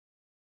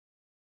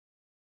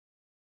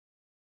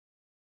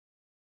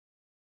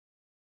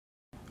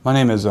My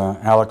name is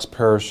Alex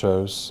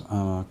Paraschos,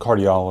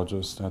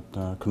 cardiologist at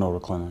Kernodle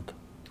Clinic.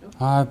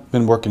 I've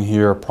been working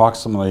here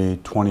approximately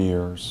 20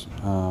 years.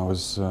 I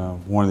was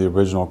one of the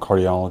original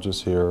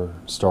cardiologists here,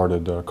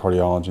 started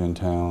cardiology in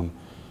town,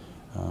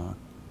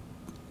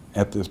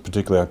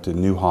 particularly at the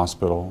new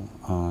hospital,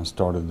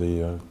 started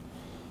the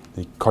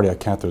cardiac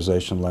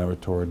catheterization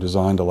laboratory,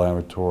 designed a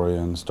laboratory,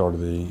 and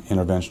started the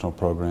interventional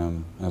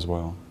program as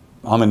well.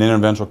 I'm an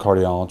interventional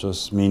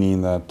cardiologist,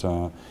 meaning that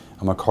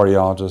I'm a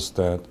cardiologist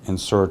that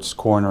inserts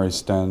coronary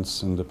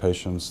stents into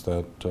patients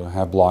that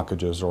have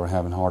blockages or are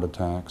having heart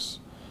attacks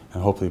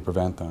and hopefully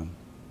prevent them.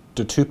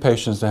 The two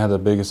patients that had the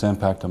biggest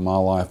impact on my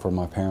life were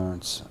my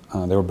parents.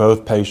 They were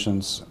both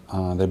patients.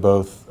 They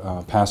both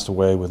passed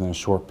away within a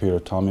short period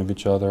of time of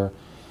each other.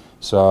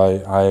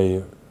 So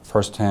I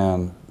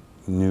firsthand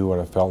knew what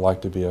it felt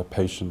like to be a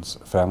patient's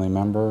family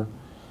member.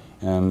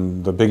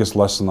 And the biggest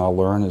lesson I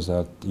learned is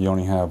that you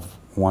only have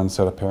one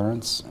set of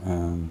parents,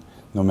 and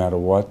no matter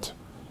what,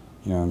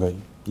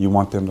 you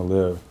want them to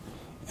live.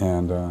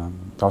 And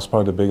that was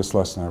probably the biggest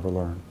lesson I ever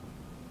learned.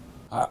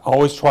 I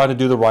always try to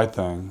do the right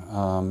thing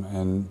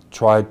and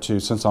try to,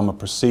 since I'm a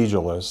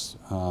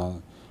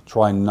proceduralist,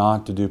 try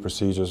not to do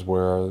procedures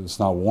where it's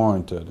not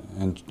warranted,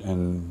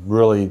 and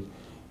really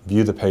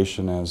view the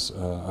patient as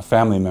a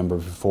family member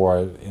before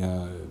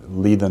I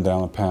lead them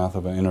down the path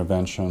of an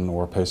intervention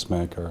or a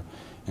pacemaker,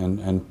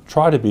 and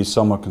try to be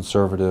somewhat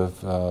conservative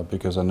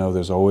because I know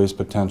there's always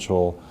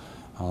potential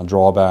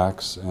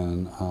drawbacks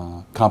and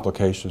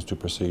complications to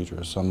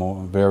procedures. So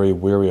I'm very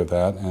wary of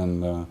that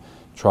and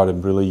try to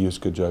really use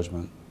good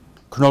judgment.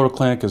 Kernodle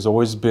Clinic has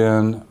always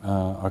been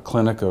a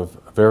clinic of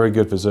very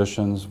good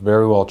physicians,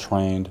 very well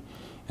trained,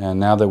 and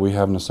now that we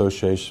have an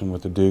association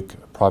with the Duke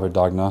Private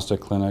Diagnostic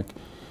Clinic,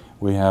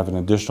 we have an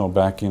additional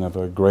backing of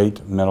a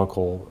great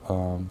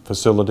medical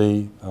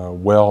facility,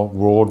 well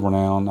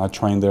world-renowned. I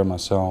trained there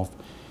myself,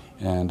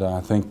 and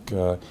I think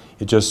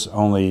it just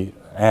only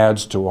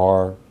adds to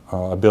our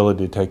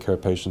ability to take care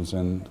of patients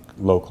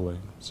locally.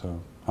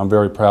 So I'm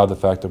very proud of the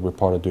fact that we're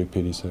part of Duke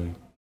PDC.